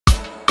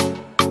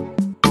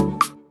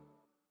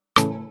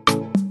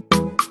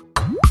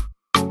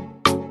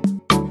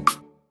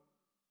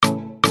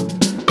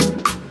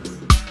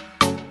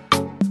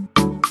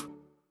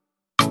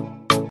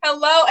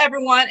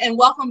everyone, and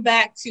welcome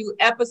back to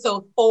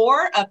episode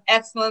 4 of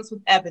Excellence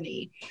with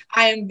Ebonie.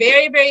 I am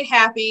very, very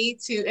happy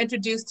to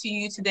introduce to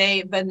you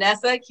today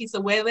Vanessa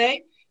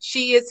Kisowile.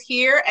 She is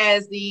here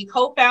as the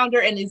co-founder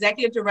and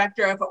executive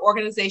director of an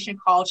organization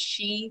called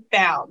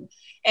SheFound.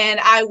 And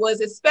I was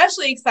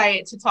especially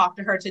excited to talk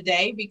to her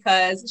today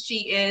because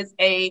she is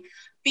a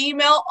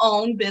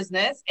female-owned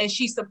business and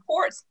she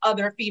supports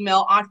other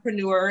female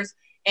entrepreneurs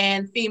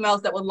and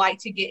females that would like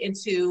to get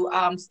into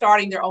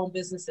starting their own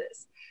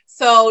businesses.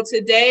 So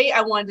today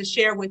I wanted to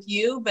share with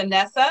you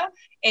Vanessa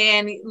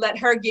and let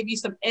her give you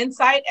some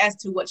insight as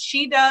to what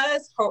she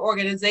does, her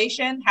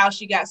organization, how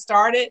she got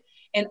started,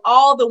 and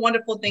all the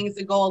wonderful things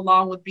that go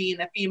along with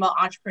being a female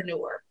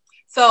entrepreneur.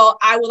 So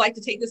I would like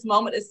to take this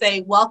moment to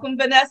say, welcome,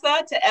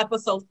 Vanessa, to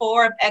episode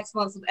 4 of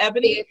Excellence with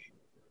Ebonie.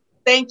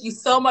 Thank you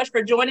so much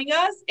for joining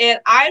us.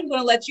 And I'm going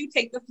to let you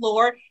take the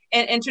floor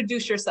and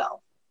introduce yourself.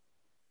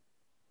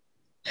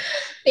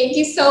 Thank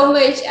you so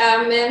much,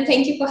 and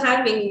thank you for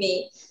having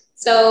me.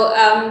 So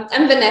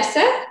I'm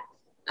Vanessa.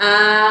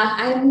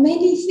 I have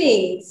many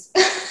things,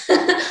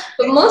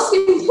 but most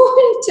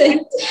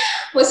important,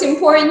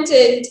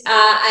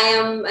 I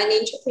am an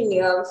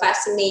entrepreneur. I'm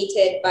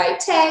fascinated by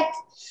tech,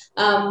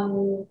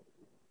 and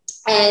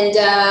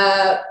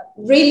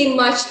really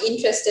much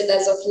interested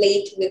as of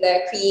late with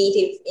the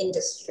creative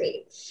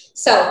industry.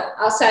 So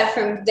I'll start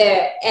from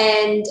there.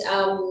 And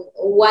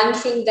one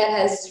thing that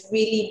has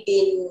really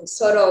been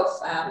sort of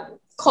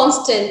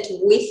constant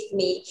with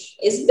me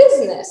is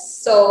business.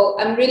 So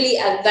I'm really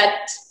at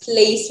that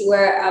place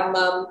where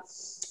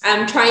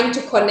I'm trying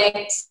to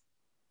connect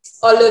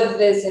all of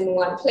this in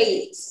one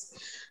place.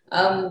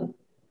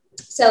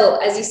 So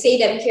as you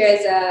said, I'm here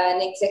as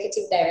an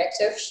executive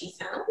director of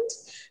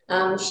SheFound.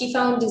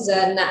 SheFound is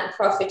a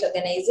nonprofit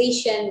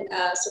organization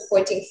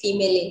supporting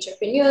female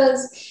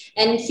entrepreneurs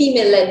and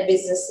female-led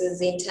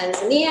businesses in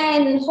Tanzania,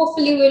 and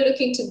hopefully we're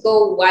looking to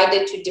go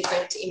wider to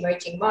different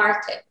emerging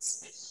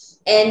markets.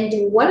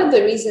 And one of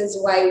the reasons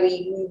why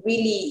we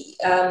really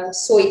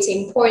saw it's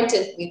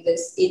important with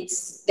this,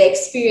 it's the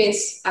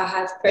experience I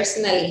have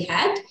personally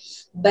had,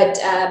 but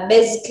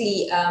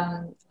basically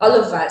all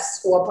of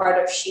us who are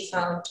part of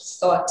SheFound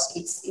thought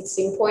it's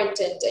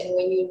important. And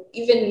when you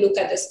even look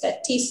at the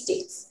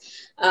statistics,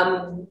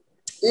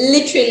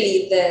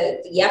 literally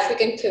the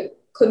African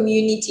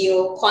community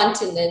or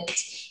continent,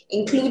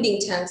 including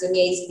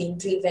Tanzania, is being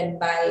driven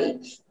by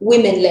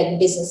women-led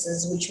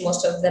businesses, which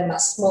most of them are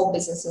small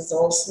businesses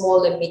or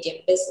small and medium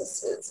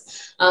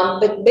businesses.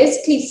 But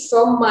basically,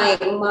 from my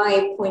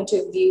point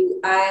of view,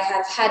 I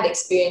have had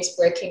experience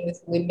working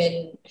with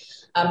women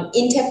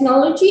in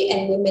technology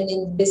and women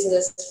in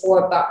business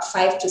for about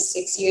 5 to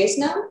 6 years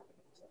now.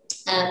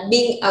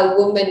 Being a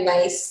woman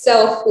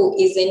myself who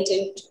is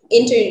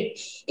into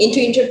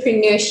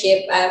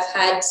entrepreneurship, I've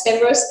had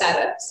several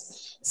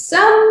startups.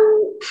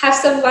 Some have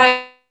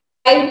survived,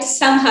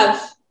 some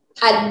have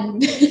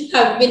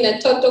been a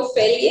total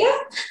failure.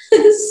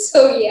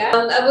 So yeah,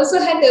 I've also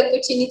had the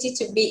opportunity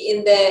to be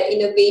in the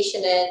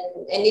innovation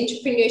and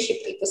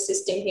entrepreneurship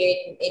ecosystem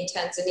here in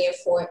Tanzania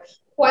for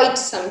quite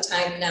some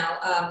time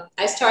now.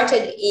 I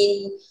started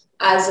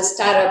as a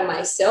startup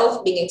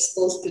myself, being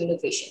exposed to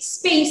innovation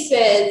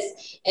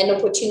spaces and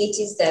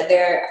opportunities that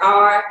there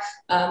are,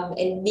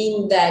 and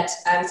being that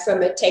I'm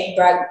from a tech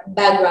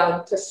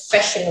background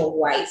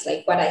professional-wise,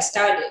 like what I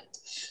started.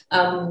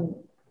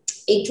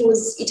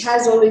 It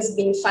has always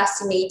been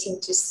fascinating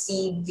to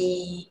see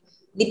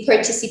the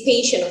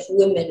participation of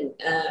women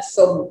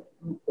from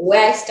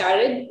where I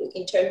started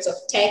in terms of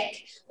tech,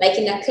 like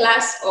in a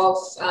class of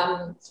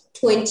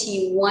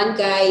 21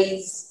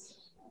 guys,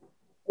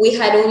 we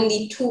had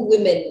only 2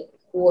 women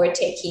who were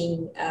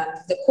taking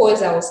the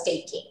course I was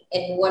taking,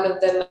 and one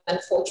of them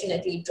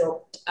unfortunately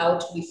dropped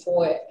out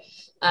before.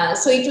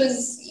 So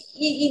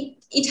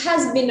it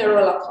has been a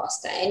roller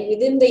coaster, and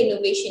within the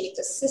innovation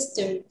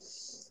ecosystem,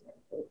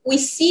 we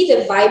see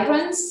the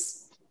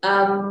vibrance,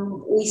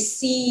 we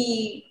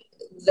see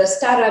the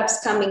startups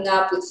coming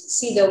up, we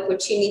see the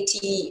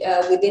opportunity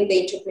within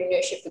the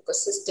entrepreneurship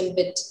ecosystem,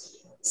 but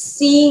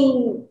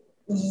seeing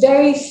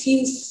very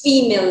few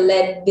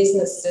female-led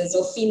businesses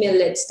or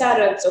female-led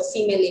startups or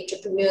female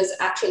entrepreneurs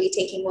actually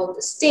taking on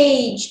the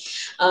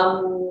stage,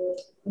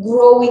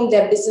 growing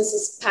their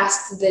businesses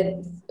past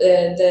the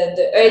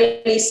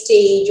early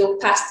stage or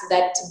past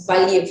that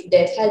valley of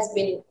death has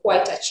been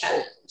quite a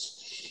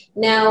challenge.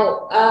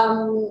 Now,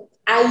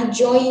 I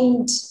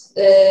joined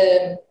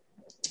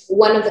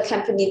one of the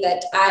companies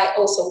that I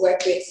also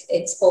work with.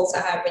 It's called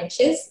Sahara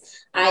Ventures.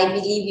 I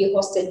believe you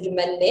hosted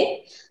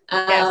Jumanne.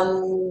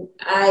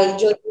 I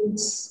joined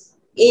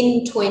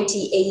in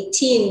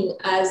 2018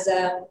 as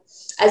a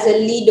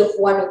lead of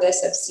one of the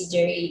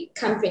subsidiary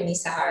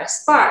companies, Sahara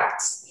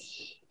Sparks.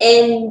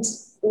 And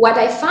what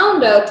I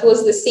found out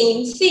was the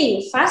same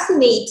thing,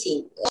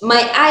 fascinating.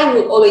 My eye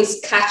will always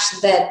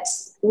catch that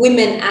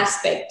women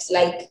aspect,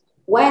 like,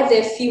 why are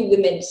there few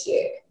women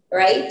here?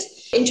 right?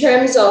 In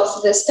terms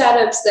of the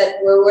startups that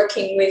we're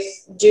working with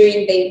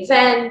during the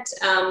event,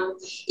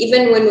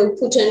 even when we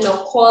put in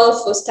a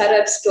call for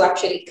startups to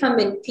actually come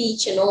and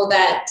pitch and all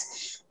that,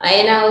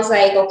 and I was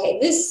like, okay,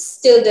 this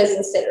still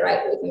doesn't sit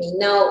right with me.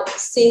 Now,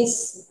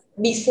 since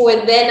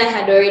before then I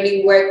had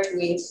already worked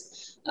with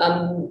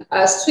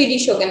a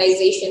Swedish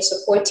organization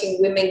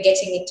supporting women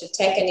getting into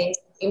tech and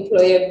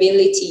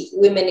employability,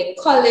 women in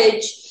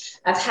college.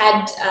 I've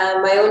had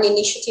my own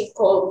initiative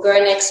called Girl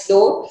Next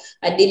Door,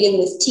 dealing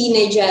with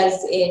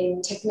teenagers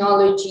in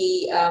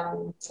technology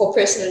for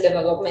personal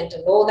development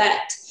and all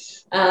that.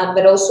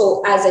 But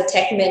also as a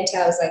tech mentor,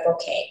 I was like,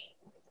 okay,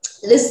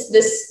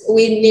 this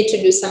we need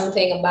to do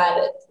something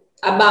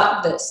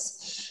about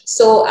this.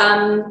 So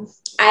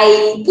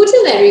I put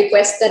in a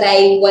request that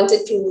I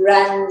wanted to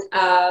run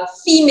a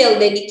female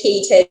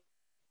dedicated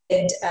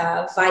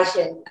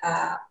version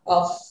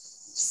of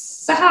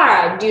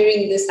Sahara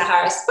during the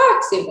Sahara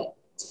Sparks event.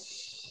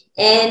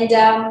 And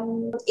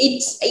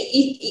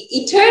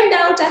it turned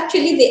out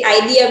actually the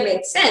idea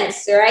made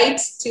sense, right,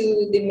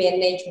 to the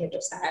management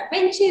of Sahara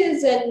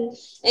Ventures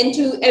and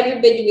to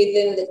everybody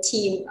within the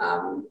team,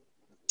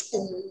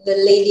 the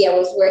lady I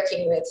was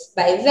working with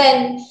by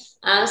then.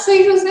 So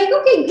it was like,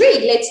 okay,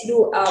 great, let's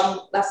do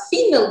a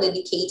female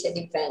dedicated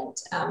event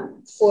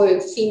for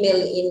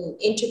female in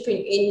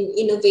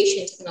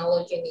innovation,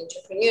 technology, and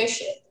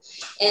entrepreneurship.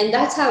 And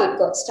that's how it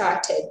got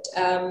started.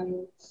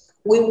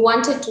 We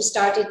wanted to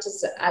start it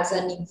as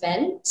an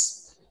event.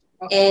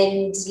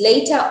 And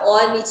later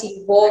on, it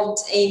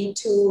evolved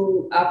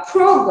into a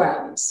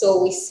program.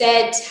 So we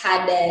said,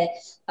 I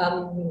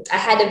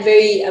had a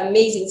very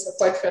amazing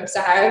support from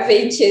Sahara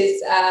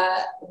Ventures.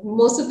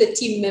 Most of the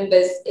team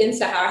members in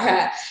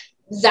Sahara,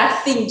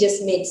 that thing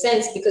just made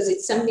sense because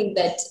it's something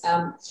that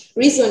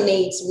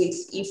resonates with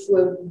if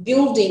we're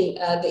building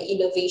the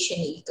innovation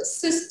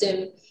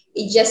ecosystem.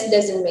 It just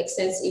doesn't make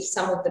sense if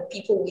some of the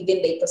people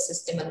within the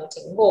ecosystem are not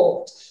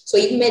involved. So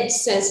it made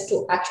sense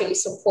to actually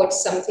support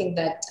something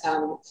that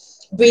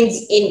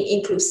brings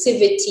in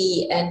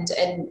inclusivity and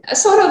a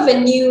sort of a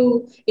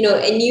new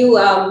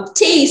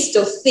taste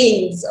of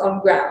things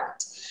on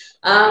ground.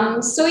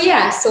 So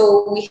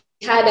we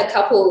had a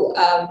couple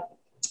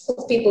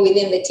of people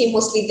within the team,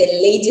 mostly the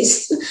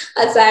ladies,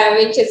 as I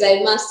mentioned.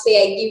 I must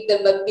say, I give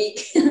them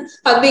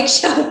a big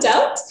shout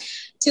out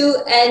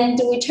to, and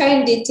we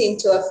turned it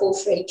into a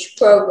full-fledged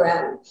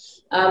program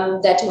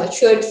that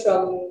matured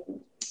from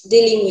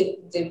dealing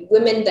with the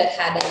women that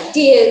had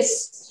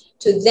ideas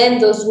to then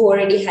those who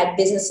already had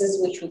businesses,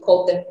 which we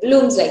call them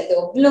blooms, like they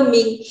were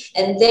blooming.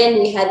 And then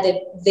we had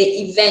the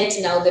event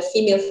now, the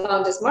Female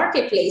Founders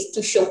Marketplace,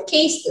 to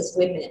showcase these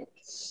women.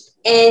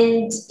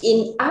 And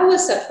in our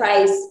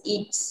surprise,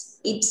 it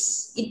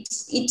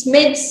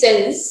made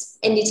sense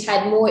and it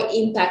had more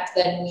impact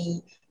than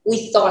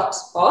we thought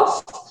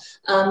of.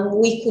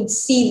 We could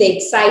see the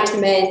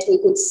excitement. We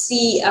could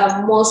see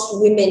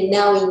most women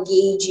now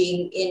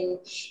engaging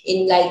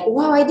in like,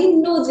 wow, I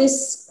didn't know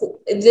this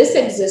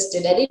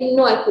existed. I didn't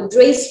know I could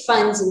raise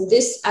funds in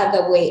this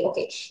other way.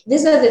 Okay,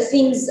 these are the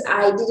things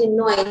I didn't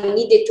know I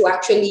needed to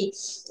actually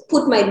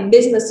put my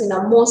business in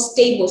a more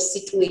stable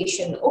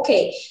situation.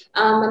 Okay,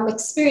 I'm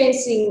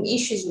experiencing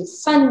issues with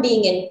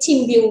funding and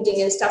team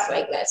building and stuff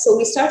like that. So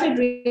we started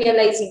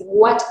realizing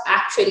what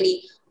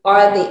actually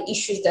are the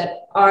issues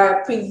that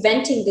are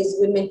preventing these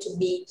women to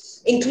be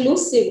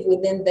inclusive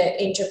within the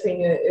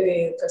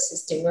entrepreneurial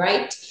ecosystem,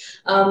 right?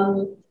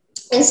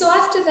 And so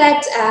after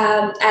that,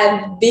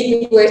 I've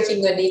been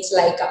working on it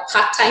like a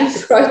part-time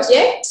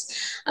project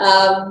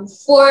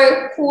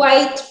for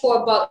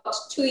about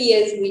 2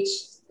 years, which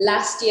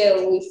last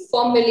year we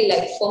formally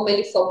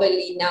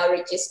now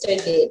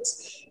registered it.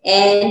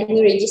 And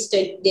we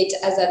registered it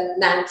as a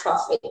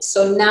nonprofit.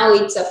 So now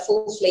it's a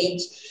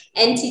full-fledged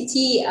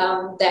entity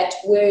that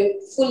we're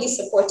fully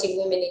supporting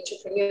women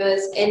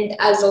entrepreneurs. And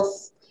as of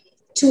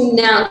to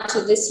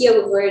this year,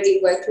 we've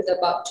already worked with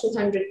about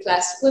 200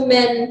 plus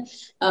women,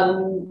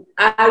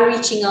 are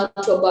reaching out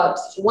to about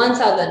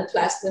 1,000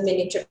 plus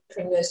women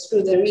entrepreneurs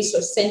through the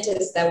resource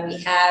centers that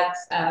we have,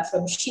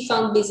 from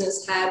SheFound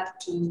Business Hub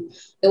to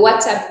the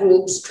WhatsApp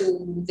groups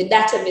to the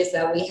database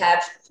that we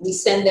have. We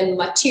send them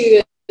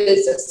materials,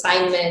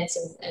 assignments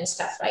and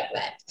stuff like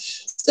that.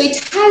 So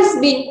it has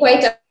been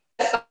quite a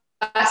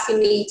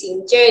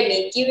fascinating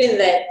journey, given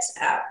that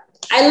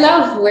I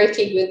love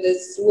working with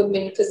these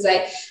women because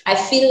I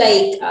feel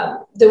like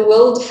the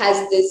world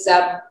has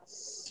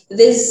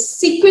this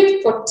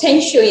secret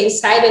potential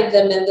inside of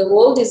them, and the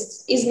world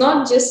is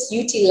not just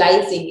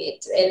utilizing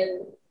it.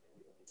 And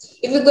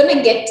if we're going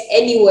to get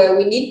anywhere,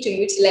 we need to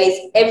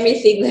utilize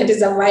everything that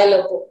is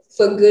available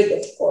for good,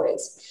 of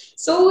course.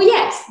 So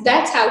yes,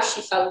 that's how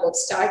SheFound got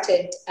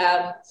started.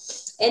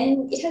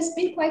 And it has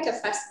been quite a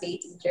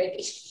fascinating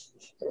journey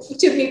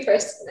to me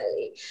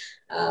personally.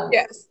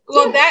 Yes.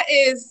 Well, that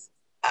is,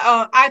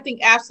 I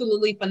think,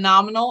 absolutely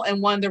phenomenal. And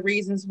one of the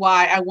reasons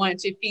why I wanted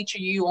to feature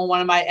you on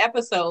one of my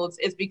episodes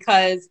is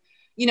because,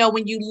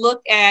 when you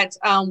look at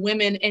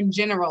women in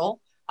general,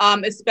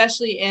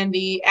 especially in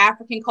the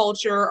African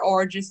culture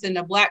or just in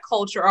the Black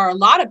culture, or a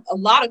lot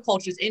of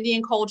cultures,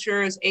 Indian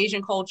cultures,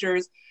 Asian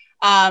cultures.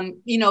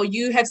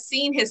 You have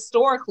seen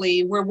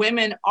historically where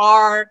women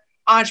are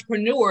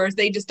entrepreneurs,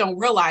 they just don't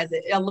realize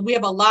it. We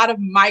have a lot of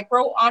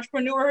micro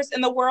entrepreneurs in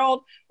the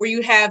world where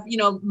you have,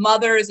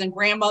 mothers and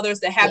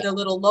grandmothers that have their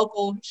little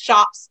local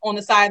shops on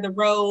the side of the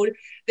road.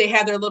 They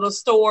have their little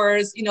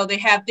stores, they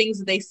have things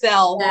that they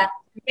sell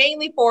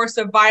mainly for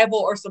survival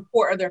or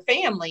support of their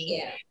family.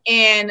 Yeah.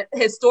 And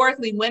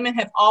historically, women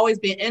have always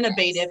been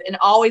innovative and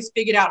always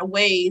figured out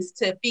ways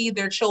to feed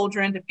their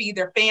children, to feed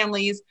their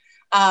families,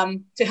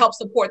 to help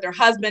support their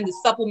husband, to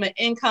supplement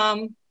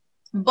income.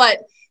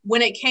 But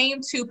when it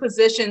came to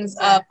positions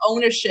of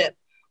ownership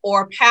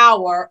or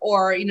power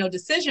or,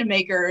 decision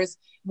makers,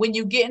 when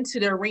you get into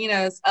the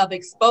arenas of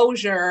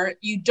exposure,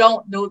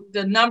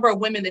 the number of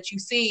women that you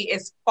see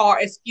is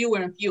fewer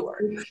and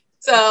fewer.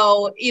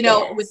 So,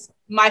 with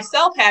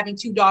myself having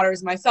 2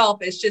 daughters myself,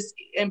 it's just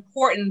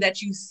important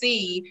that you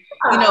see,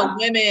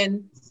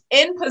 women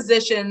in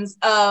positions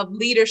of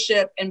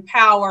leadership and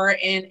power.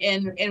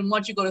 And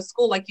once you go to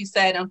school, like you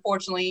said,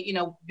 unfortunately,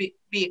 be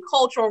it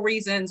cultural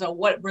reasons or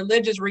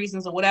religious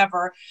reasons or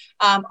whatever,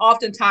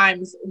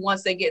 oftentimes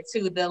once they get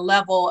to the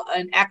level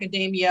in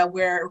academia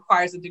where it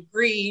requires a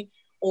degree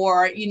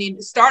or you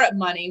need startup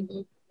money,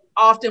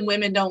 often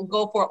women don't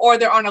go for, or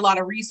there aren't a lot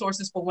of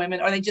resources for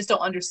women, or they just don't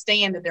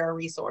understand that there are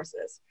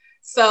resources.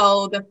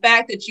 So the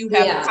fact that you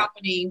have a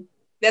company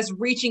that's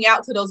reaching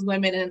out to those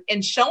women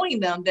and showing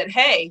them that,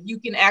 hey, you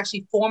can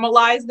actually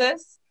formalize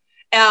this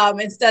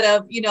instead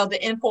of, the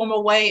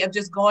informal way of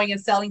just going and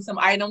selling some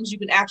items. You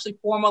can actually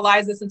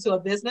formalize this into a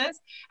business.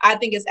 I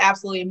think it's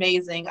absolutely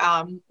amazing.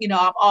 I'm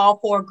all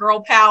for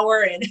girl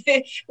power and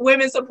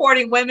women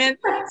supporting women.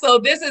 So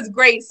this is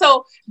great.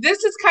 So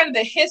this is kind of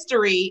the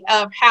history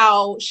of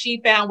how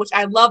SheFound, which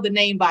I love the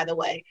name, by the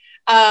way,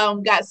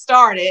 got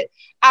started.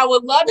 I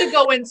would love to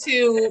go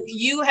into,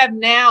 you have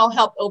now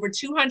helped over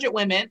 200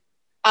 women.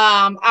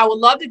 I would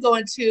love to go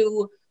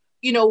into,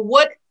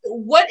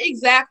 what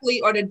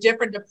exactly are the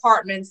different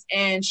departments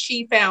in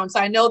SheFound? So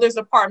I know there's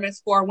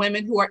departments for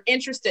women who are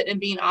interested in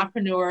being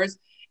entrepreneurs,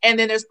 and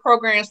then there's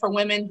programs for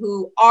women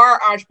who are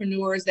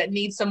entrepreneurs that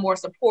need some more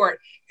support.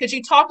 Could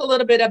you talk a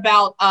little bit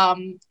about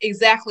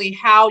exactly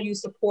how you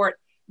support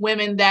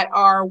women that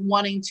are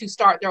wanting to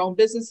start their own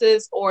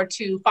businesses or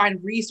to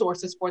find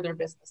resources for their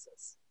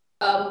businesses?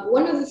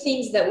 One of the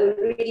things that we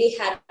really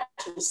had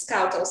to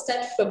scout, I'll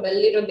start from a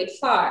little bit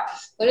far.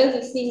 One of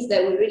the things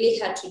that we really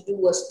had to do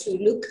was to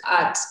look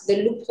at the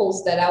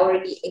loopholes that are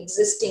already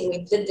existing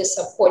within the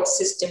support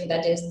system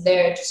that is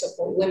there to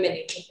support women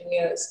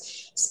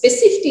entrepreneurs,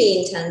 specifically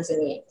in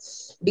Tanzania.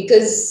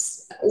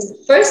 Because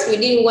first, we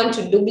didn't want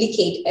to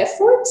duplicate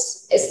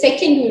efforts.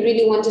 Second, we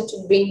really wanted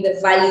to bring the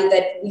value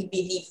that we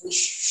believe we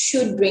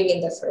should bring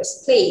in the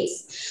first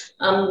place.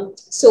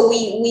 So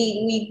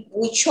we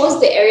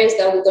chose the areas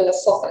that we're going to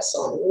focus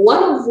on,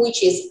 one of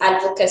which is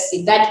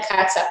advocacy that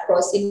cuts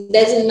across. It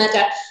doesn't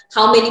matter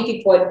how many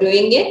people are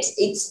doing it,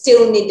 it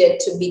still needed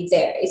to be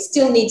there. It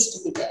still needs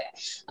to be there.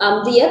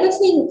 The other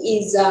thing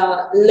is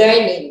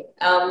learning.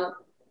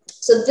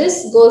 So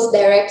this goes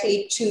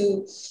directly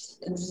to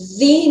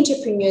the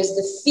entrepreneurs,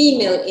 the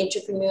female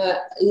entrepreneur,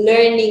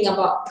 learning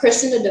about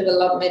personal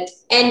development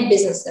and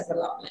business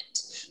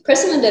development.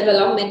 Personal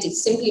development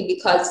is simply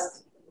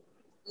because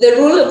the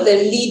role of the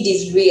lead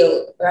is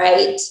real,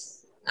 right?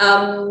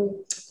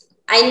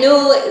 I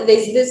know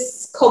there's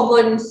this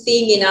common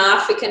thing in our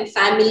African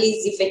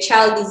families: if a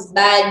child is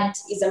bad,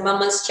 is a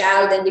mama's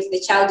child, and if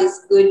the child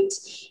is good,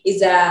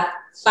 is a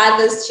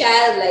father's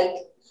child.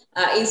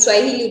 Like in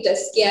Swahili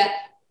utasikia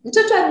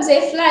mtoto wa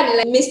mzee fulani,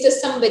 like Mr.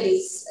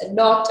 somebody's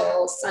daughter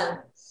or son.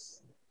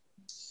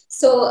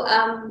 So,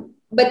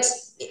 but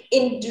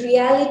in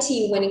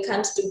reality, when it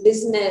comes to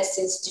business,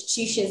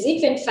 institutions,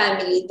 even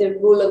family, the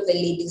role of the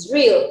lead is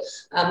real.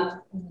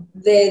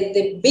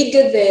 The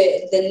bigger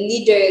the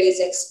leader is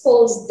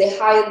exposed, the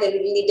higher the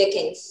leader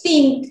can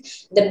think,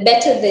 the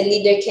better the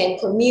leader can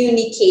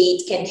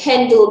communicate, can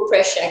handle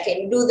pressure,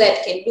 can do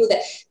that,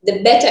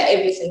 the better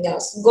everything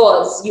else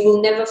goes. You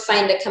will never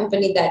find a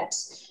company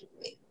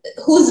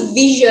whose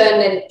vision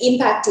and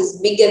impact is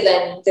bigger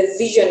than the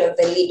vision of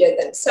the leader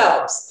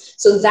themselves.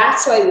 So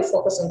that's why we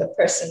focus on the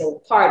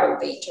personal part of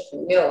the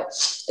entrepreneur,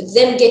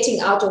 them getting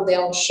out of their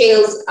own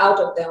shells, out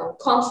of their own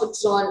comfort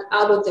zone,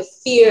 out of the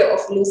fear of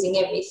losing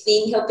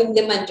everything, helping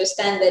them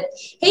understand that,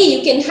 hey,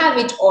 you can have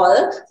it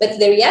all, but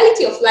the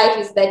reality of life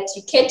is that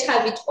you can't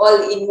have it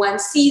all in one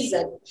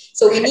season.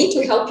 So we need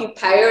to help you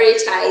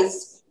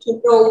prioritize to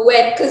know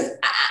when, because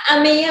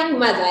I'm a young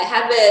mother. I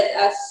have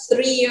a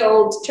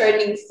 3-year-old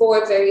turning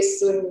 4 very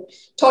soon,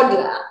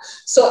 toddler.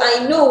 So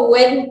I know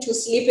when to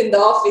sleep in the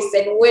office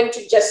and when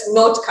to just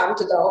not come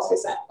to the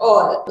office at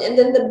all. And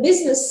then the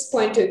business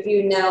point of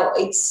view now,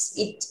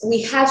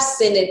 we have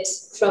seen it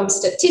from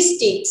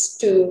statistics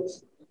to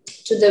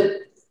the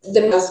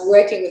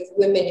working with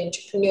women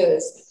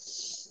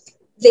entrepreneurs.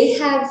 They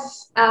have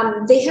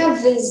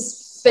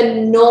this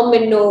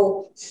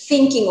phenomenal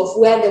thinking of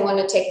where they want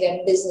to take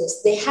their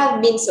business. They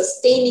have been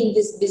sustaining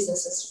these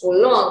businesses for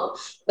long,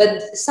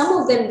 but some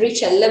of them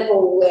reach a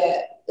level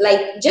where,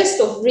 like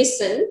just of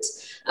recent,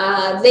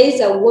 there's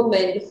a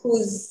woman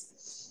whose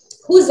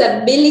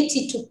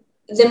ability to,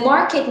 the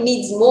market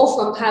needs more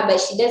from her, but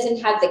she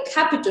doesn't have the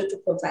capital to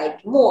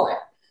provide more,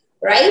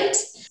 right?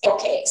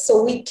 Okay,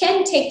 so we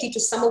can take you to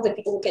some of the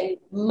people who can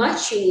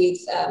match you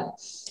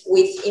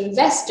with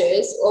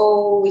investors,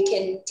 or we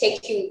can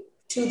take you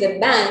to the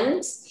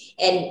banks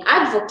and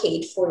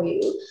advocate for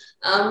you.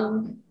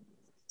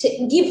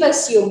 To give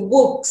us your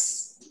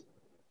books.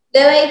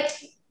 They're like,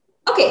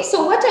 okay,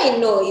 so what I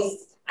know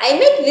is I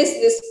make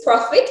this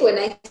profit when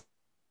I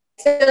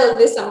sell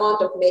this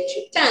amount of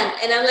metric ton.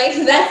 And I'm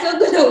like, that's not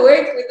going to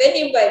work with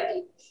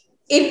anybody.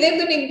 If they're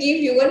going to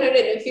give you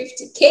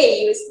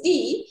 150K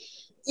USD,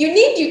 you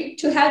need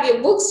to have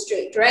your books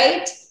straight,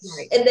 right?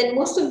 And then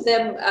most of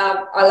them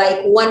are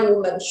like one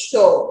woman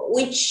show,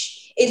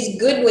 which is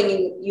good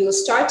when you're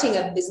starting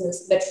a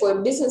business. But for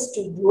a business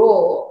to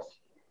grow,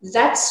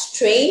 that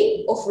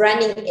strain of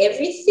running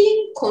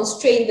everything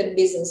constrains the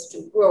business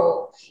to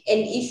grow. And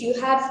if you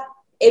have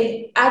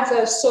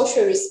other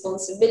social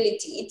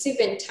responsibility, it's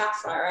even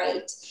tougher,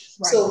 right?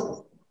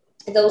 So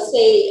they'll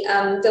say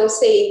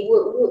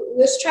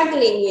we're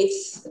struggling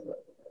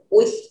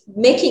with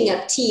making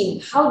a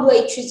team. How do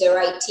I choose the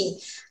right team?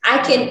 I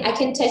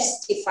can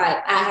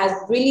testify. I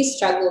have really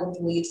struggled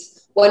with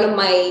one of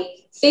my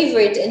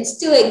favorite and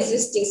still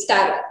existing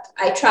startup,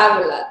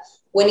 iTraveler,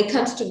 when it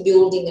comes to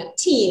building a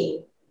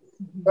team.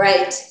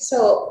 Right.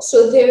 So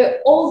there are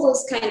all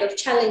those kind of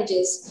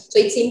challenges. So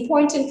it's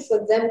important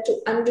for them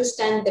to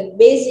understand the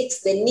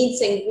basics, the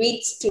needs and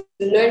greeds, to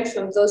learn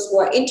from those who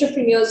are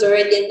entrepreneurs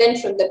already, and then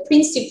from the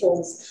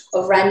principles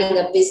of running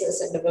a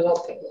business and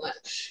developing one.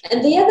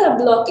 And the other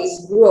block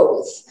is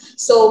growth.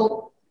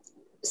 So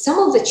some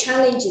of the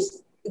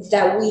challenges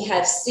that we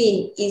have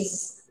seen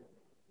is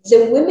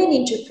the women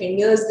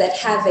entrepreneurs that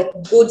have a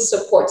good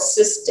support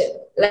system.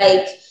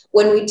 Like,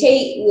 when we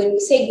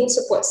say good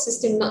support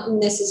system, not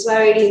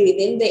necessarily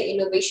within the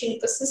innovation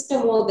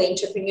ecosystem or the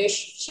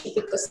entrepreneurship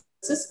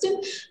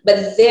ecosystem,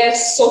 but their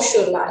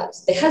social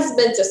lives. The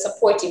husbands are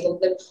supportive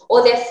of them,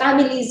 or their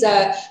families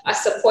are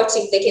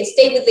supportive. They can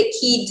stay with the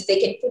kids,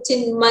 they can put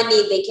in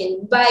money, they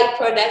can buy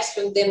products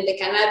from them, they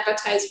can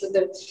advertise for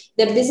them.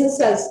 The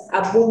businesses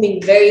are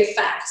booming very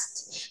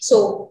fast.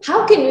 So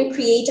how can we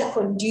create a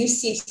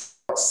conducive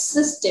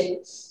system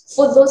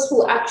for those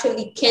who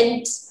actually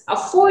can't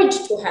afford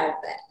to have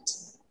that,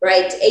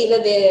 right?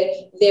 Either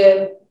they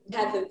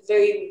have a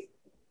very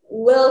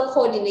well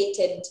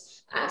coordinated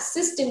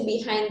system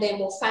behind them,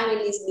 or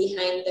families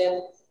behind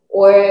them,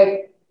 or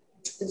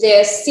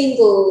they're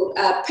single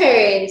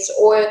parents,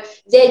 or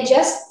they're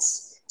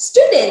just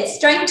students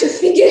trying to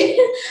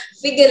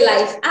figure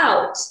life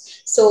out.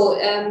 So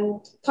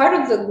part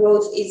of the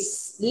growth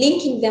is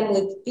linking them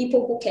with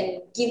people who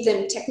can give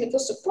them technical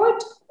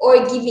support,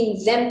 or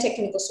giving them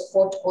technical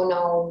support on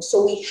our own.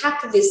 So we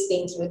hack these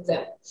things with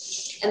them.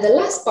 And the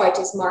last part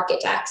is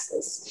market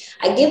access.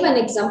 I gave an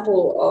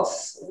example of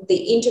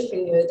the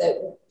entrepreneur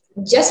that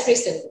just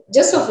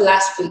of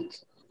last week,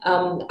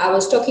 I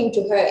was talking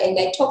to her, and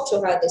I talked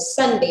to her this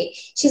Sunday.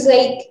 She's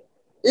like,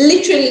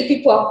 literally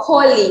people are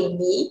calling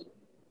me,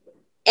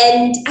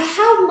 and I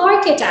have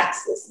market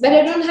access, but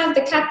I don't have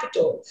the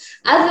capital.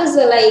 Others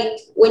are like,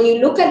 when you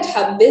look at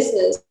her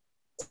business,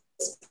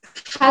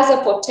 has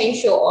a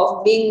potential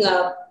of being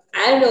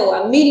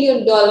 $1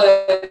 million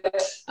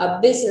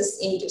business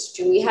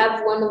industry. We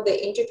have one of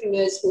the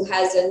entrepreneurs who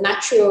has a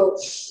natural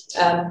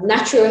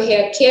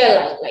hair care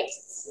line. Like,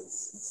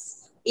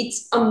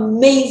 it's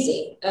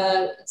amazing.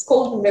 It's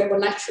called Rebel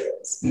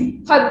Naturals.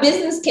 Her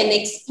business can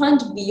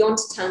expand beyond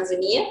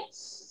Tanzania,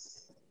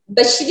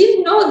 but she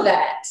didn't know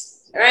that.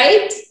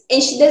 Right?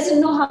 And she doesn't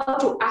know how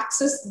to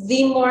access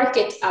the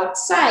market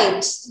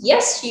outside.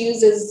 Yes, she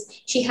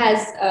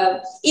has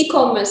an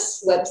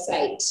e-commerce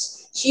website.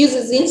 She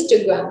uses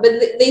Instagram,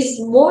 but there's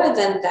more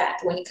than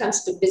that when it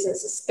comes to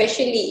business,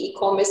 especially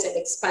e-commerce and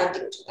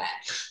expanding to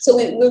that. So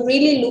we're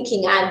really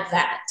looking at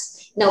that.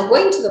 Now,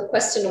 going to the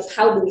question of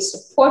how do we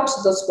support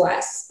those who are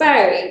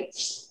aspiring,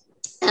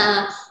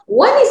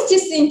 one is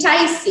just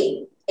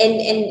enticing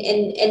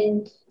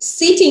and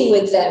sitting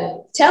with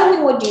them. Tell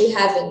me, what do you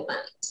have in mind?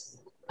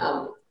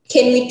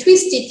 Can we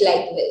twist it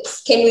like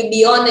this? Can we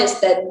be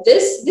honest that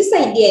this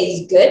idea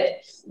is good,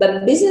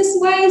 but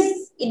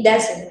business-wise, it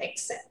doesn't make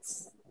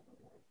sense,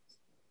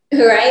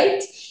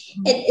 right?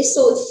 And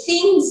so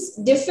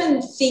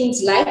different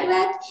things like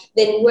that,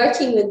 then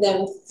working with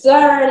them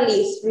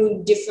thoroughly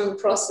through different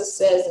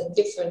processes and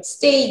different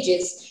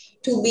stages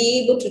to be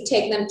able to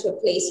take them to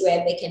a place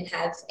where they can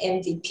have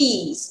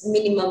MVPs,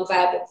 minimum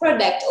viable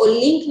product, or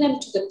link them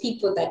to the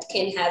people that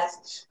can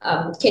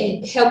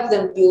help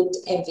them build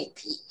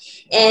MVP.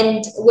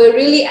 And we're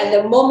really, at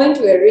the moment,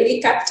 we're really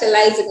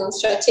capitalizing on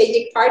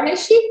strategic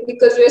partnership,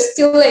 because we're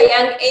still a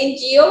young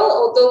NGO,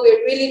 although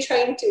we're really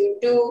trying to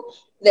do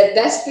the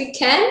best we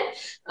can.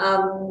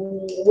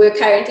 We're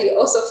currently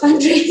also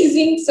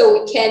fundraising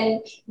so we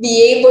can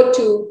be able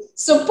to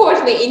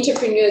support the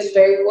entrepreneurs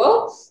very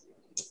well.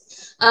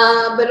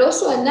 But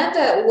also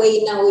another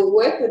way now we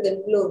work with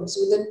the blooms.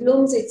 With the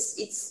blooms,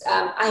 it's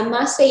I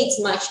must say it's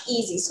much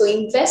easy. So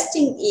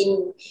investing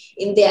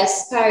in the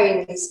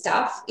aspiring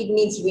staff, it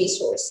needs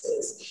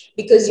resources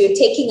because you're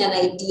taking an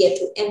idea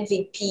to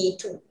MVP.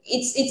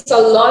 It's a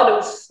lot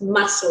of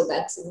muscle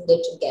that's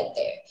needed to get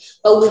there.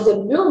 But with the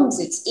blooms,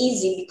 it's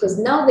easy because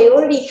now they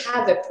already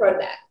have a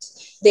product.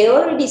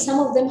 Some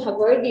of them have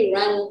already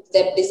run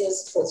their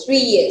business for 3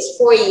 years,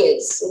 4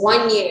 years,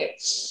 1 year.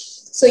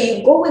 So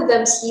you go with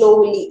them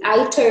slowly,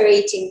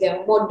 iterating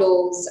their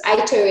models,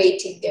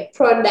 iterating their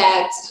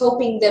products,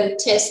 helping them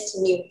test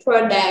new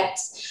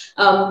products,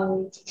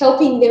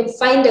 helping them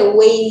find a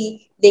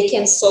way they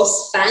can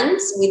source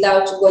funds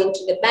without going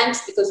to the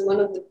banks, because one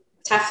of the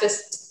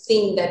toughest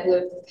things that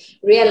we've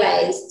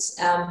realized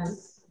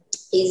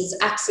is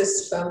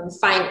access from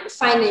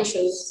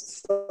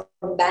financials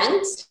from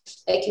banks.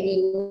 Like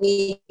you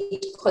need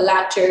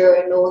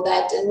collateral and all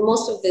that, and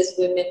most of these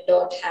women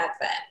don't have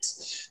that.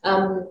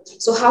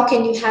 So how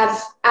can you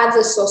have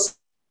other sources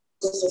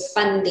of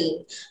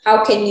funding?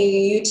 How can you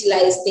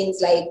utilize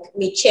things like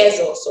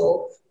michezo?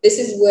 So this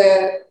is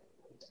where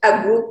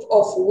a group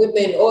of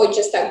women or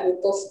just a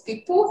group of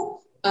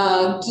people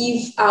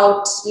give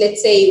out,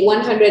 let's say,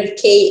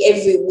 100K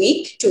every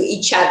week to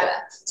each other.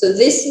 So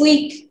this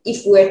week,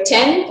 if we're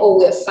 10 or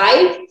we're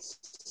 5,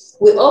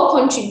 we all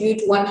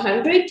contribute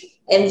 100,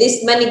 and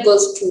this money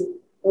goes to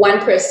one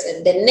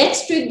person. The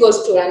next week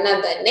goes to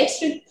another.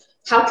 Next week,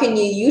 how can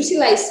you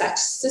utilize such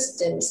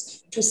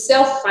systems to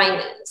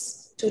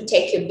self-finance, to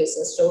take your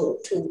business to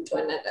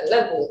another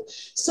level?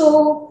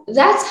 So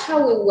that's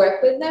how we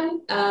work with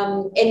them.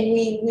 And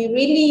we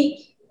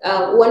really,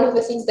 one of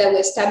the things that we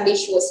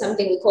established was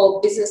something we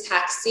call Business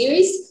Hack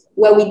Series,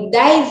 where we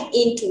dive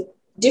into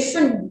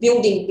different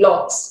building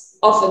blocks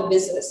of a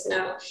business.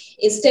 Now,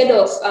 instead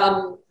of,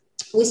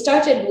 we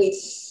started with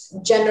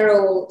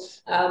general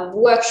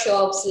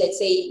workshops. Let's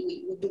say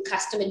we do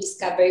customer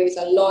discovery with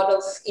a lot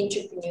of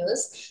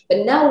entrepreneurs,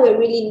 but now we're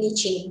really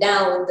niching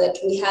down, that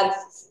we have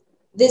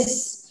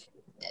this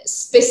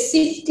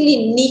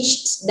specifically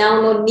niched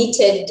down or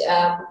knitted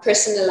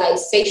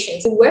personalized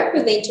sessions. We work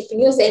with the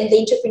entrepreneurs, and the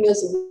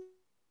entrepreneurs,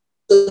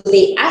 so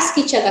they ask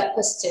each other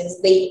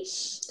questions, they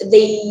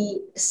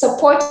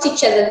support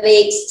each other,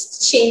 they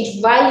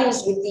exchange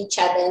values with each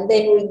other, and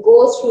then we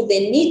go through the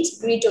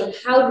nitty-gritty on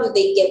how do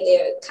they get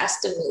their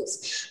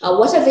customers,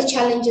 what are the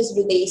challenges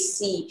do they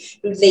see,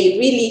 do they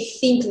really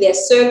think they're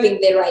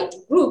serving the right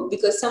group,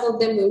 because some of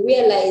them, we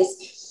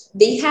realize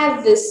they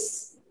have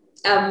this,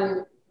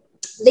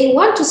 they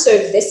want to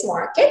serve this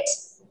market,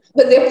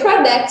 but their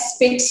product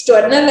speaks to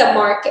another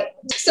market.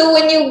 So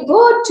when you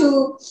go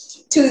to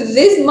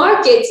these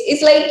markets,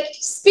 it's like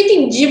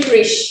speaking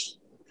gibberish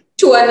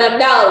to an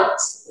adult.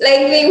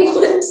 Like they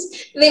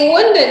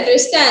won't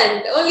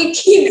understand. Only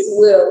kids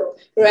will,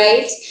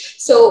 right?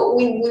 So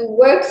we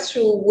work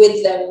through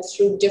with them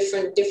through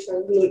different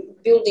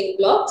building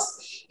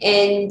blocks,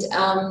 and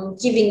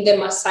giving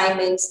them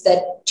assignments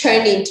that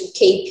turn into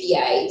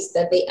KPIs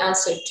that they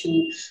answer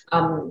to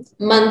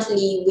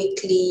monthly,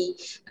 weekly.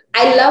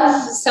 I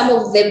love some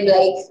of them,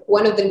 like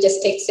one of them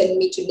just texted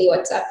me today,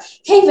 WhatsApp.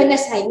 Hey,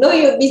 Vanessa, I know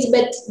you're busy,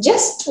 but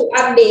just to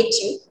update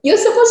you, you're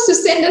supposed to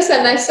send us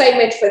an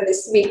assignment for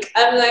this week.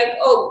 I'm like,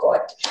 oh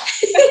God.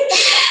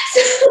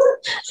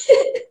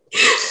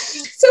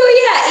 So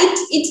yeah,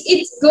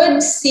 it's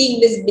good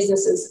seeing these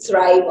businesses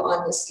thrive,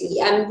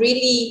 honestly. I'm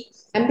really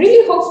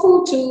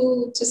hopeful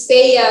to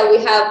say we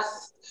have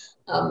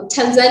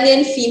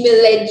Tanzanian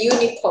female-led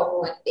unicorn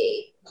one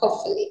day,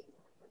 hopefully.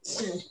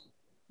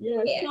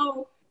 Yeah.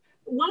 So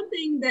one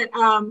thing that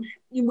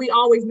we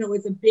always know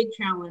is a big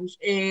challenge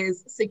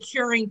is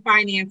securing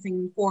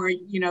financing for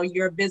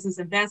your business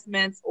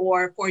investments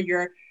or for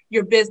your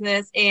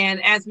business.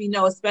 And as we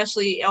know,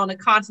 especially on the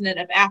continent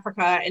of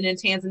Africa and in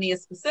Tanzania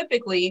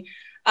specifically,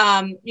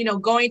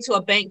 going to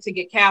a bank to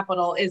get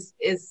capital is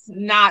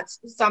not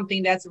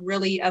something that's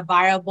really a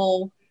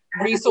viable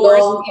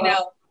resource.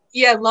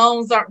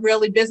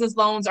 Business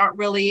loans aren't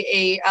really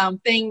a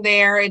thing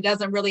there. It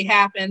doesn't really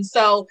happen.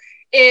 So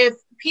if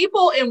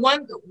people, and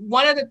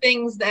one of the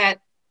things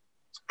that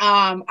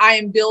I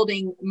am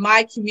building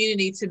my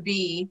community to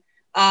be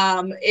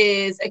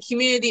is a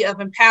community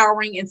of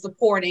empowering and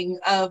supporting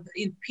of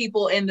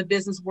people in the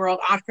business world,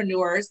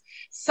 entrepreneurs.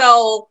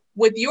 So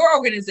with your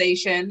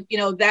organization,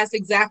 that's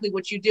exactly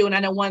what you do. And I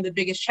know one of the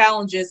biggest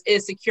challenges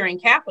is securing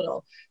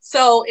capital.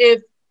 So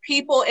if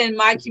people in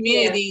my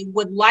community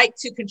would like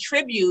to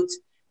contribute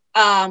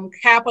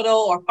capital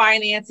or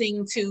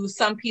financing to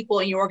some people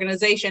in your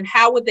organization,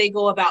 how would they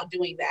go about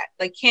doing that?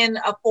 Like, can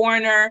a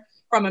foreigner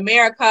from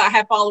America, I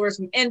have followers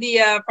from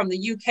India, from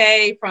the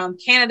UK, from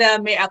Canada,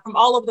 from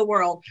all over the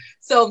world.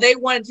 So they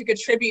wanted to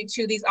contribute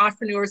to these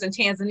entrepreneurs in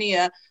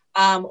Tanzania.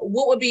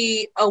 What would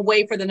be a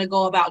way for them to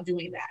go about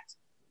doing that?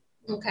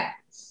 Okay,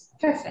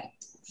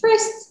 perfect.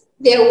 First,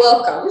 they're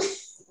welcome.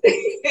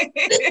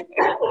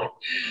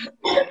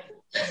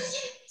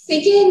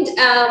 Second,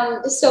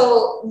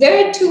 so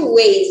there are two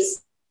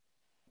ways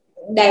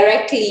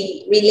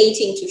directly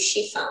relating to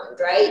SheFound,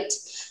 right?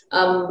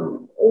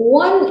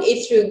 One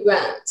is through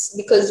grants,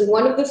 because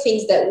one of the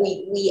things that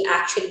we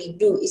actually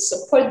do is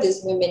support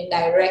these women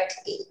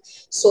directly.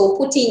 So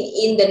putting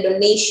in the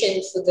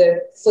donation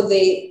for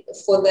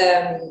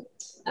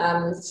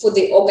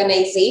the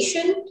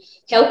organization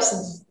helps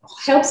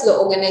the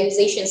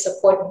organization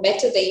support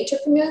better the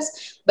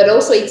entrepreneurs, but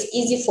also it's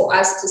easy for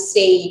us to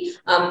say,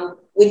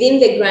 within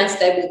the grants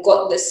that we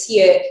got this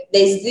year,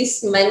 there's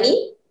this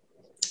money,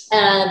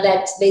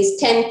 that there's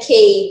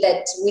 10K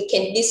that we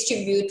can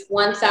distribute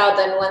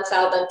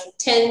 1,000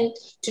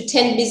 to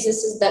 10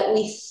 businesses that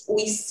we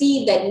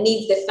see that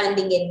need the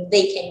funding and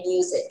they can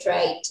use it,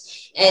 right?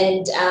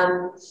 And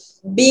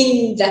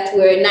being that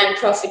we're a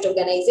nonprofit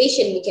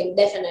organization, we can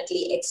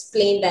definitely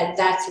explain that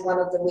that's one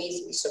of the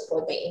ways we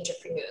support the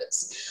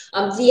entrepreneurs.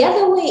 The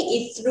other way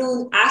is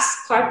through us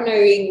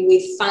partnering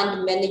with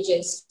fund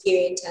managers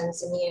here in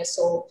Tanzania.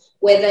 So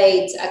whether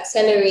it's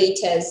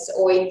accelerators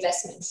or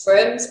investment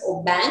firms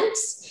or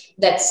banks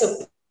that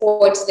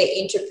support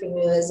the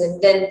entrepreneurs,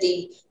 and then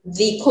the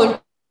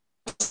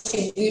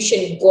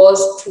contribution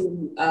goes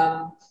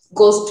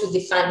to the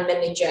fund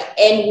manager,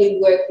 and we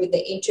work with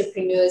the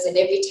entrepreneurs, and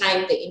every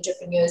time the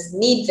entrepreneurs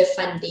need the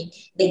funding,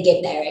 they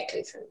get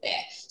directly from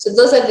there. So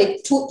those are the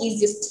two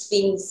easiest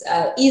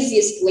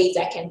ways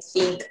I can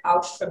think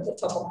out from the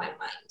top of my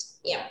mind.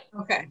 Yeah.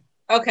 Okay.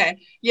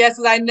 Yes,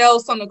 because I know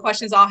some of the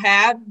questions I'll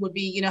have would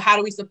be, how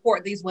do we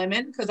support these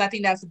women? Because I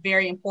think that's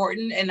very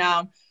important. And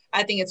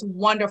I think it's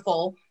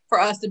wonderful for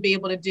us to be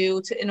able to do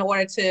in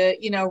order to,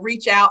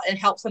 reach out and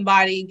help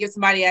somebody, give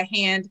somebody a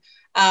hand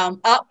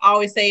up. I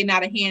always say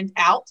not a hand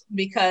out,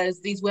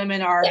 because these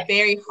women are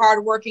very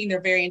hardworking.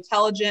 They're very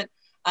intelligent.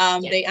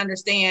 They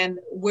understand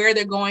where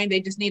they're going.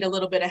 They just need a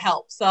little bit of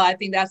help. So I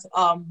think that's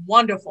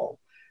wonderful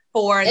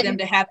for them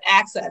to have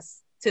access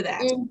to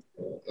that.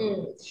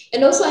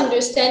 And also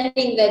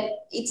understanding that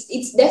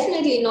it's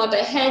definitely not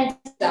a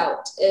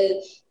handout.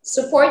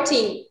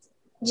 Supporting,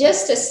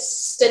 just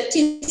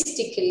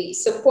statistically,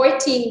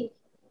 supporting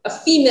a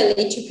female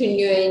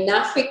entrepreneur in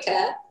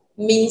Africa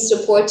means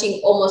supporting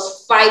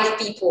almost 5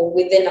 people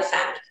within a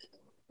family.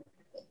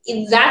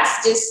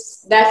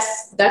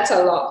 That's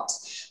a lot.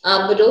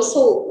 But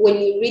also when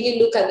you really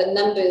look at the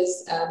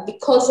numbers,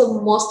 because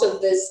of most of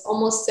this,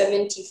 almost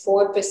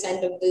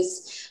 74% of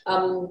this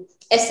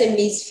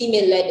SMEs,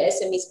 female-led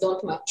SMEs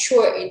don't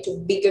mature into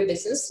bigger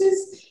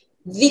businesses,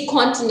 the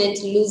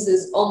continent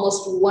loses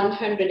almost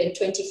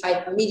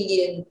 $125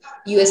 million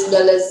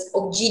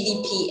of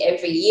GDP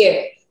every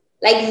year.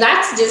 Like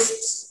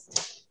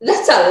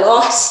that's a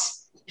lot,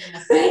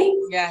 right?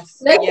 Yes.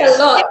 That's a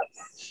lot.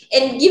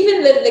 And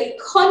given that the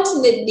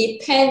continent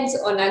depends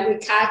on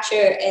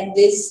agriculture and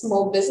these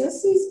small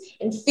businesses,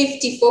 and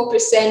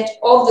 54%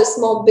 of the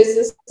small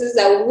businesses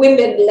are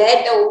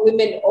women-led or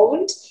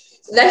women-owned,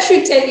 that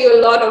should tell you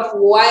a lot of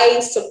why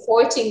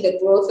supporting the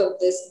growth of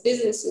these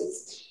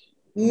businesses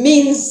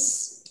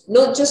means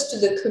not just to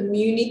the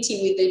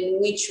community within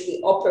which we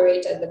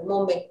operate at the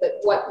moment, but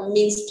what it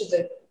means to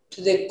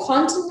the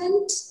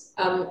continent,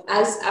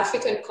 as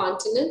African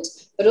continent,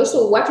 but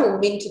also what it will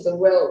mean to the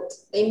world.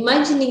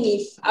 Imagining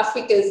if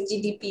Africa's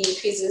GDP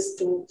increases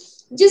to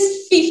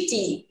just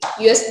 $50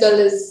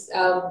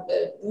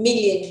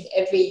 million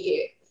every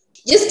year,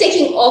 just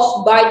taking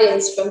off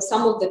burdens from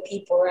some of the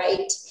people,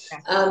 right,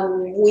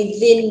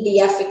 within the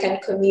African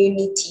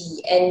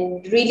community,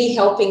 and really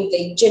helping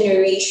the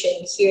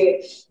generation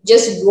here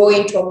just grow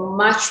into a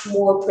much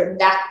more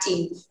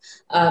productive,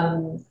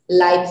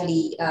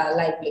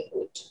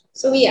 livelihood.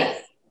 So yeah.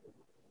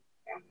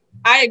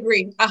 I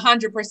agree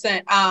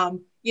 100%.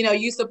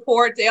 You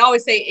support, they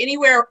always say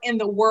anywhere in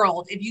the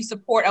world, if you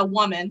support a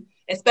woman,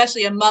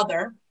 especially a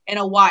mother and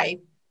a wife,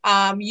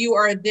 you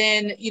are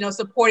then,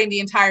 supporting the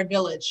entire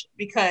village,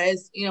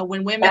 because,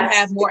 when women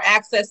have more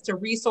access to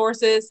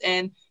resources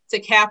and to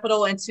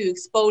capital and to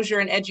exposure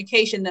and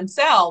education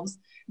themselves,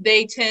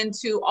 they tend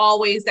to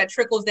always, that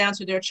trickles down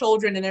to their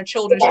children and their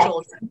children's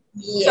children.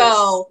 Yes.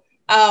 So,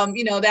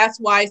 that's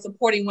why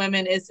supporting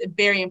women is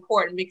very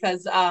important,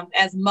 because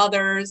as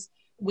mothers,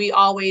 we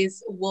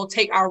always will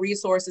take our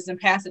resources and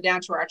pass it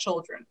down to our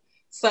children.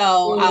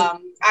 So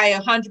I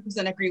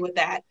 100% agree with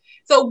that.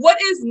 So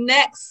what is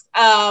next?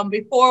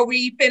 Before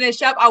we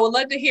finish up, I would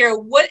love to hear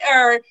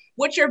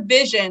what's your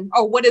vision,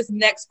 or what is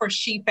next for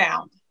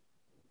SheFound?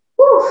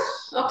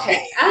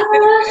 Okay.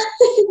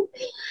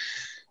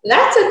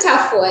 That's a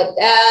tough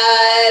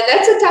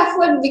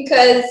one.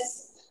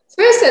 Because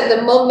first, at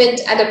the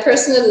moment, at a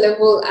personal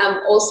level, I'm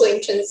also in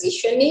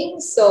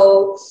transitioning.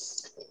 So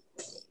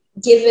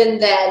given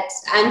that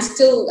I'm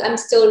still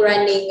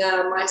running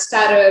my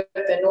startup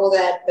and all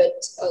that,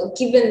 but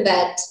given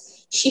that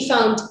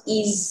SheFound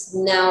is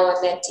now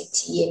an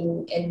entity,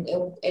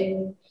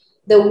 and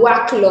the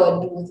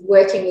workload with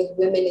working with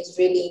women is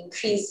really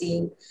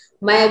increasing,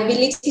 my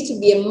ability to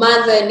be a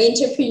mother, an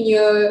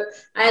entrepreneur,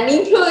 an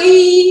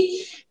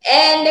employee,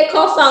 and the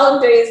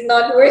co-founder is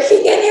not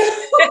working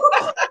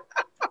anymore.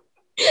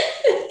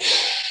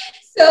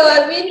 So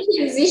I've been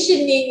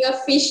transitioning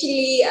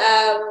officially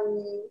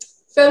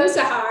from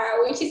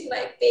Sahara, which is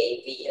my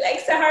baby. Like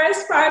Sahara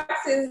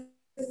Sparks is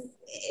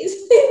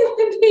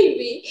my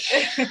baby.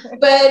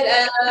 But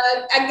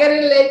I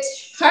gotta let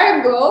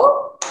her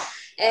go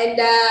and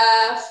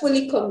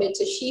fully commit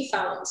to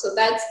SheFound. So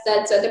that's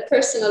at the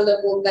personal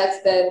level.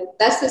 That's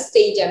the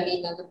stage I'm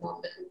in at the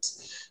moment.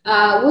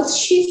 With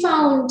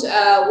SheFound,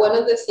 one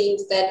of the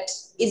things that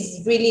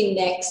is really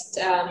next,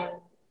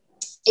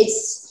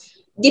 it's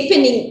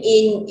deepening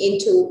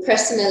into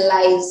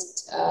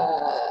personalized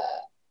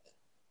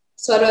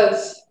sort of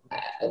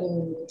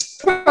um,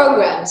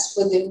 programs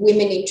for the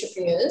women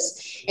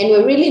entrepreneurs. And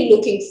we're really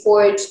looking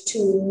forward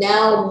to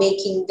now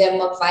making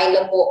them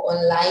available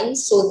online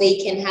so they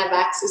can have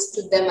access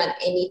to them at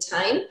any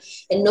time,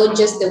 and not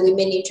just the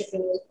women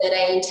entrepreneurs that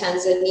are in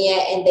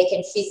Tanzania and they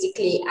can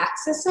physically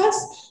access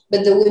us,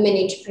 but the women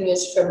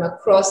entrepreneurs from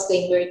across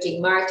the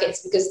emerging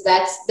markets, because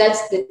that's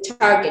the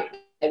target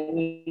that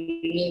we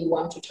really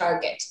want to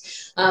target.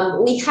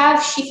 We have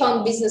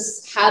SheFound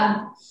Business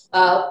Hub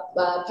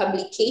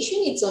publication.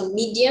 It's on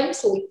Medium,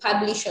 so we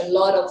publish a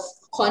lot of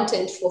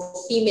content for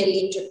female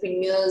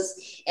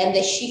entrepreneurs and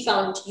the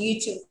SheFound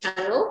YouTube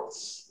channel.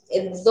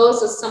 And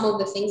those are some of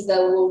the things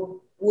that we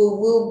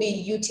will be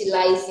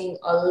utilizing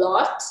a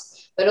lot,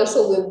 but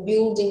also we're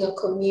building a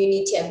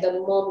community at the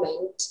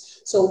moment.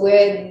 So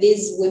where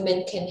these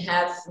women can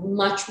have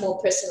much more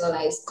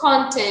personalized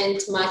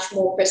content, much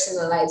more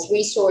personalized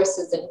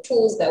resources and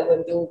tools that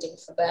we're building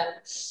for them.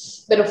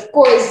 But of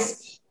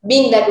course,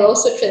 being that we're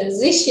also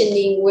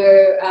transitioning,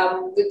 we're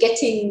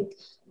getting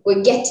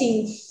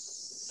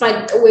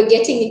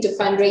into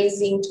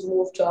fundraising to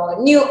move to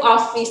our new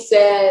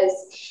offices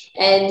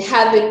and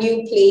have a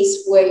new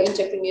place where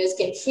entrepreneurs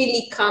can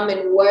freely come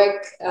and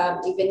work,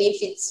 even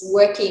if it's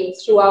working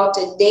throughout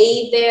a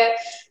day there.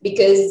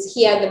 Because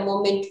here at the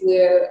moment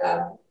we're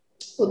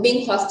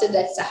being hosted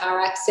at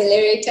Sahara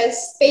Accelerator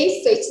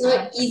Space, so it's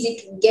not easy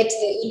to get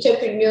the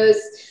entrepreneurs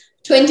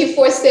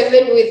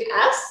 24/7 with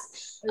us.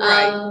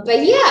 Right.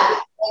 But yeah,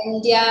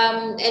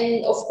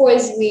 and of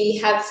course we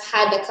have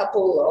had a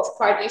couple of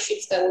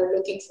partnerships that we're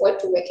looking forward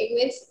to working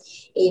with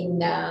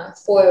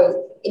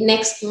for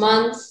next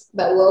month,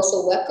 but we're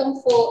also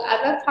welcome for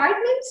other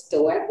partners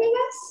to work with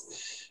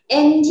us.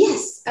 And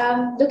yes,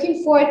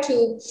 looking forward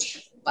to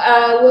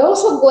we're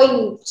also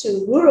going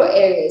to rural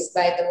areas,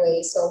 by the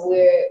way. So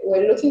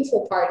we're looking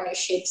for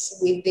partnerships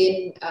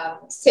within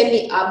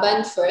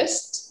semi-urban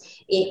first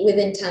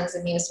within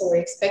Tanzania. So we're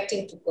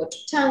expecting to go to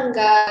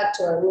Tanga,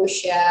 to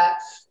Arusha,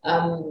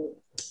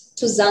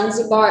 to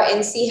Zanzibar,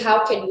 and see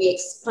how can we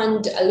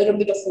expand a little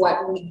bit of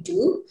what we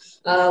do,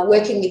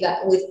 working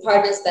with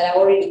partners that are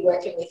already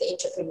working with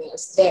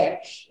entrepreneurs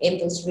there in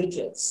those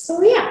regions.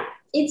 So yeah,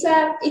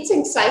 it's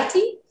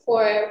exciting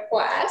for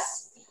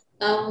us.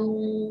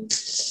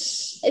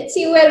 Let's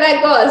see where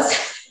that goes.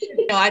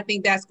 I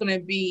think that's going to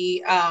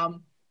be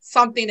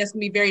something that's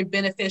going to be very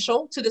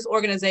beneficial to this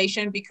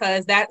organization,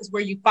 because that is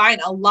where you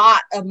find a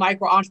lot of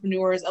micro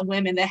entrepreneurs and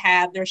women that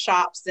have their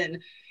shops,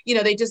 and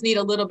they just need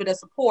a little bit of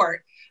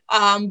support.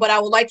 But I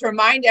would like to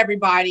remind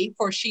everybody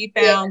for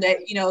SheFound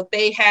that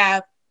they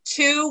have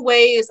two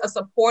ways of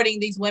supporting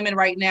these women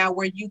right now,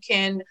 where you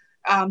can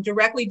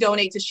directly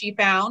donate to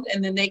SheFound,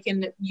 and then they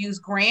can use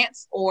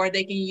grants, or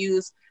they can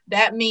use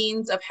that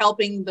means of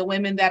helping the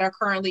women that are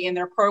currently in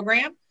their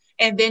program.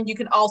 And then you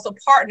can also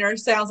partner.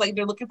 Sounds like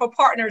they're looking for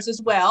partners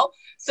as well.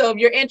 So if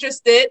you're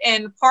interested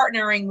in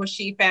partnering with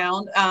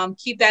SheFound,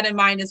 keep that in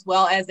mind, as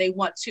well as they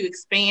want to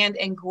expand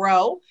and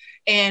grow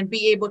and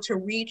be able to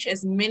reach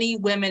as many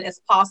women as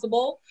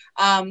possible,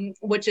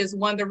 which is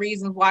one of the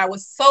reasons why I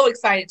was so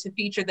excited to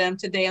feature them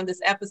today on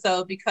this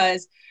episode,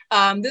 because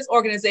this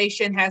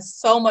organization has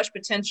so much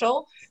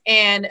potential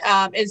and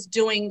is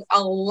doing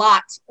a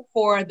lot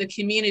for the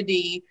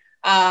community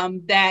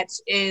that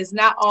is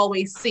not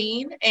always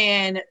seen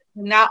and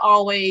not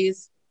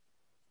always,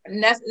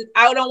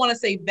 I don't want to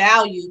say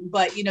valued,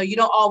 but you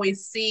don't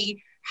always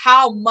see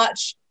how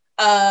much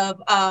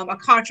of a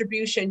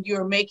contribution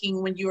you're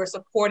making when you are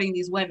supporting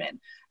these women.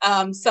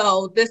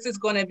 So this is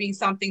going to be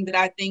something that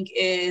I think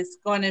is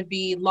going to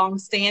be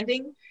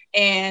longstanding,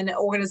 and an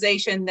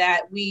organization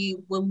that we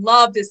would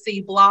love to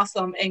see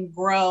blossom and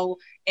grow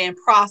and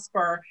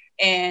prosper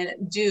and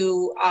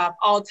do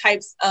all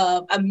types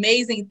of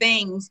amazing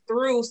things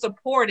through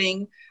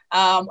supporting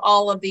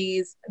all of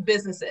these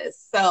businesses.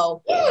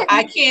 So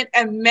I can't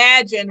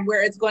imagine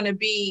where it's going to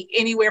be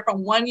anywhere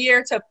from 1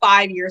 year to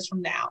 5 years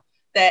from now,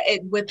 that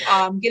with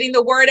getting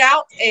the word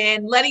out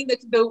and letting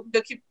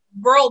the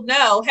world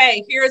know,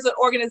 hey, here's an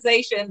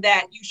organization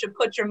that you should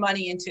put your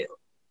money into.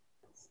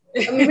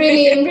 I'm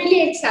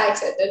really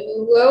excited,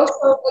 and we're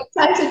also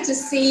excited to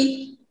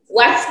see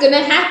what's going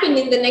to happen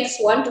in the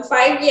next 1 to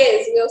 5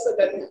 years. We also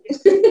don't know.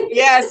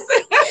 Yes.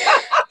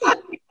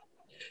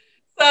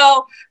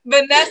 So,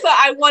 Vanessa,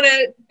 I want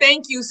to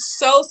thank you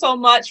so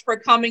much for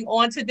coming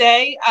on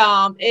today.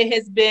 It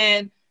has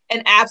been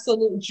an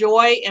absolute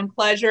joy and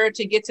pleasure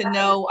to get to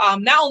know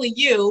not only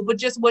you, but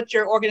just what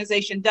your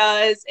organization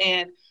does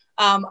and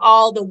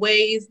all the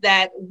ways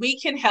that we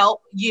can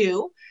help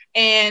you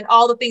and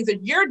all the things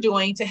that you're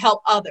doing to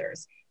help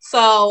others.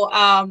 So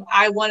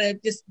I want to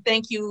just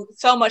thank you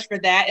so much for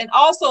that. And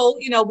also,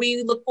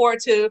 we look forward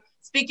to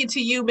speaking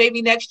to you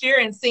maybe next year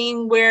and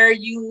seeing where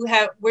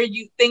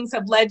things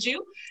have led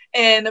you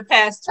in the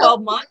past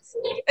 12 months.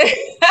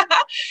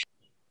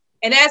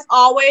 And as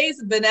always,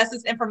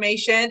 Vanessa's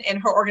information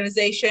and her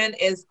organization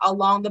is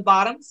along the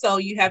bottom. So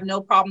you have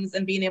no problems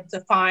in being able to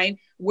find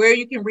where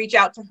you can reach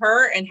out to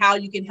her and how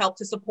you can help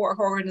to support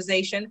her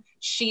organization,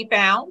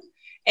 SheFound.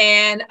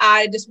 And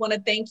I just want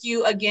to thank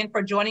you again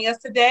for joining us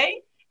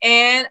today.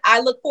 And I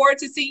look forward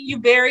to seeing you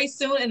very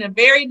soon in a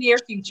very near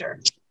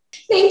future.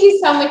 Thank you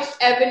so much,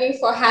 Ebonie,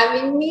 for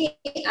having me.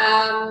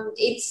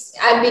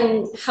 I've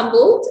been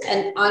humbled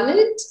and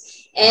honored.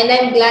 And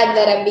I'm glad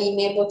that I've been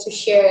able to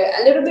share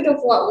a little bit of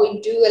what we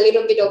do, a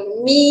little bit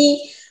of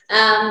me,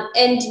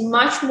 and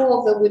much more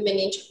of the women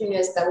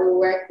entrepreneurs that we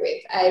work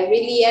with. I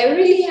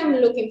really am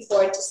looking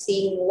forward to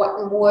seeing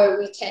what more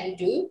we can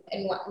do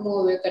and what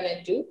more we're going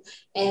to do.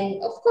 And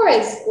of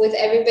course, with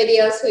everybody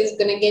else who is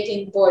going to get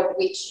on board,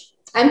 which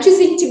I'm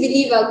choosing to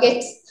believe I'll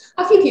get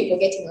a few people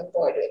getting on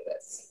board with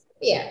us.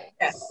 Yeah.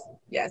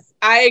 Yes,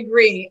 I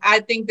agree.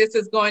 I think this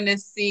is going to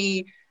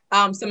see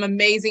some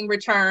amazing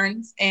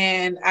returns.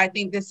 And I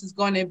think this is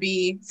going to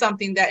be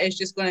something that is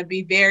just going to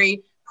be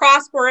very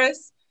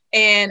prosperous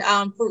and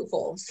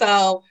fruitful.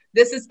 So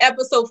this is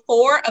episode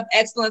 4 of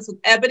Excellence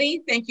with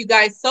Ebonie. Thank you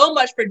guys so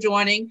much for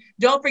joining.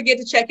 Don't forget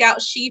to check out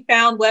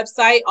SheFound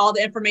website. All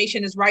the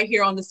information is right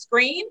here on the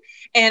screen.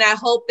 And I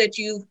hope that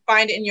you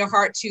find it in your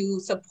heart to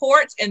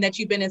support and that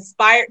you've been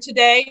inspired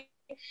today.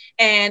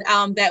 And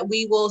that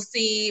we will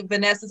see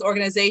Vanessa's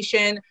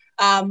organization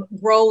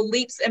grow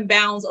leaps and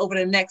bounds over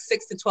the next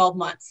 6 to 12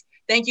 months.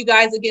 Thank you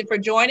guys again for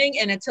joining.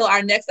 And until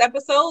our next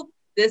episode,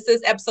 this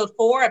is episode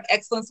 4 of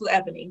Excellence with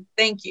Ebonie.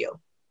 Thank you.